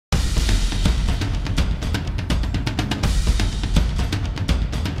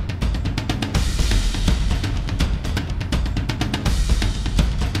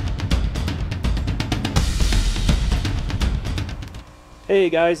Hey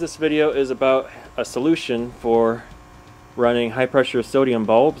guys, this video is about a solution for running high pressure sodium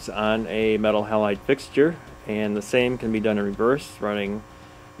bulbs on a metal halide fixture, and the same can be done in reverse, running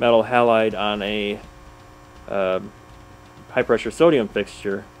metal halide on a high pressure sodium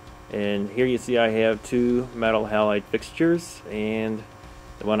fixture. And here you see I have two metal halide fixtures, and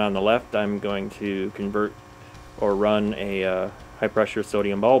the one on the left I'm going to convert or run a high pressure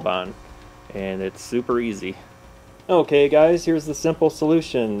sodium bulb on, and it's super easy. Okay guys, here's the simple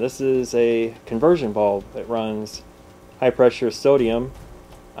solution. This is a conversion bulb that runs high pressure sodium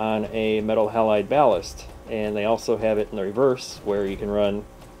on a metal halide ballast, and they also have it in the reverse where you can run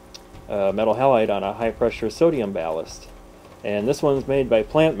metal halide on a high pressure sodium ballast. And this one's made by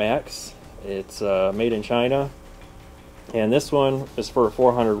Plant Max. It's made in China, and this one is for a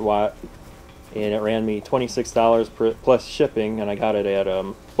 400 watt, and it ran me $26 plus shipping, and I got it at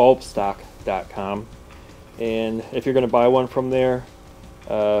bulbstock.com. And if you're going to buy one from there,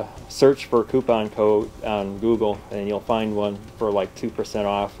 search for coupon code on Google and you'll find one for like 2%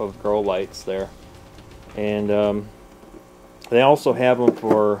 off of grow lights there. And they also have them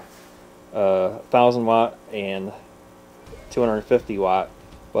for 1000 watt and 250 watt,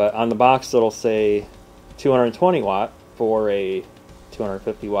 but on the box it'll say 220 watt for a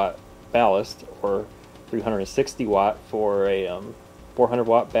 250 watt ballast, or 360 watt for a 400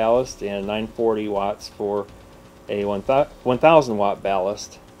 watt ballast, and 940 watts for a 1000 watt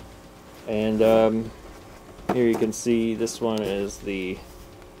ballast. And here you can see this one is the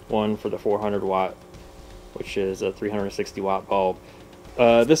one for the 400 watt, which is a 360 watt bulb.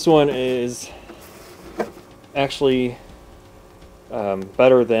 This one is actually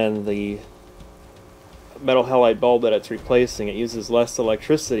better than the metal halide bulb that it's replacing. It uses less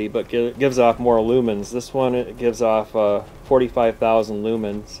electricity but gives off more lumens. This one, it gives off 45,000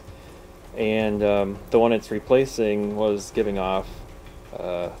 lumens, and the one it's replacing was giving off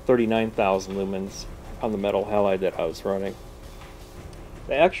 39,000 lumens on the metal halide that I was running.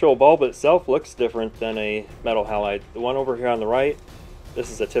 The actual bulb itself looks different than a metal halide. The one over here on the right,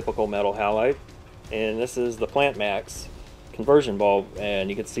 this is a typical metal halide, and this is the Plant Max conversion bulb, and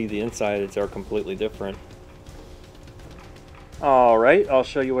you can see the insides are completely different. Alright, I'll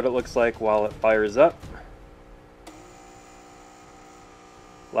show you what it looks like while it fires up.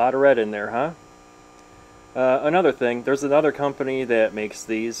 A lot of red in there, huh? Another thing, there's another company that makes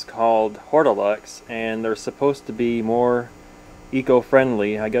these called Hortilux, and they're supposed to be more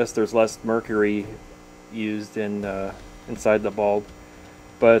eco-friendly. I guess there's less mercury used in inside the bulb,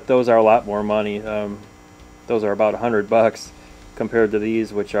 but those are a lot more money. Those are about $100 compared to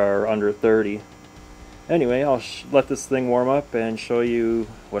these, which are under 30. Anyway, I'll let this thing warm up and show you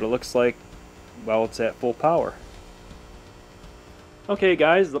what it looks like while it's at full power. Okay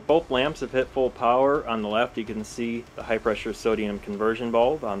guys, both lamps have hit full power. On the left you can see the high pressure sodium conversion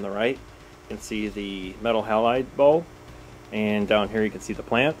bulb. On the right you can see the metal halide bulb, and down here you can see the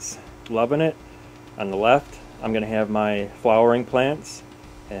plants. Loving it. On the left I'm going to have my flowering plants,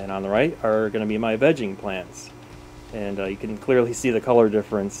 and on the right are going to be my vegging plants. And you can clearly see the color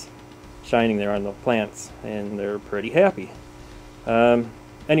difference shining there on the plants, and they're pretty happy.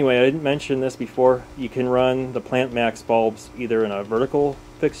 Anyway, I didn't mention this before. You can run the Plant Max bulbs either in a vertical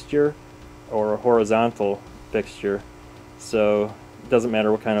fixture or a horizontal fixture, so it doesn't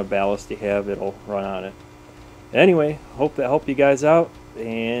matter what kind of ballast you have, it'll run on it. Anyway, hope that helped you guys out,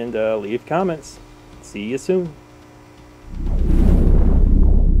 and leave comments. See you soon.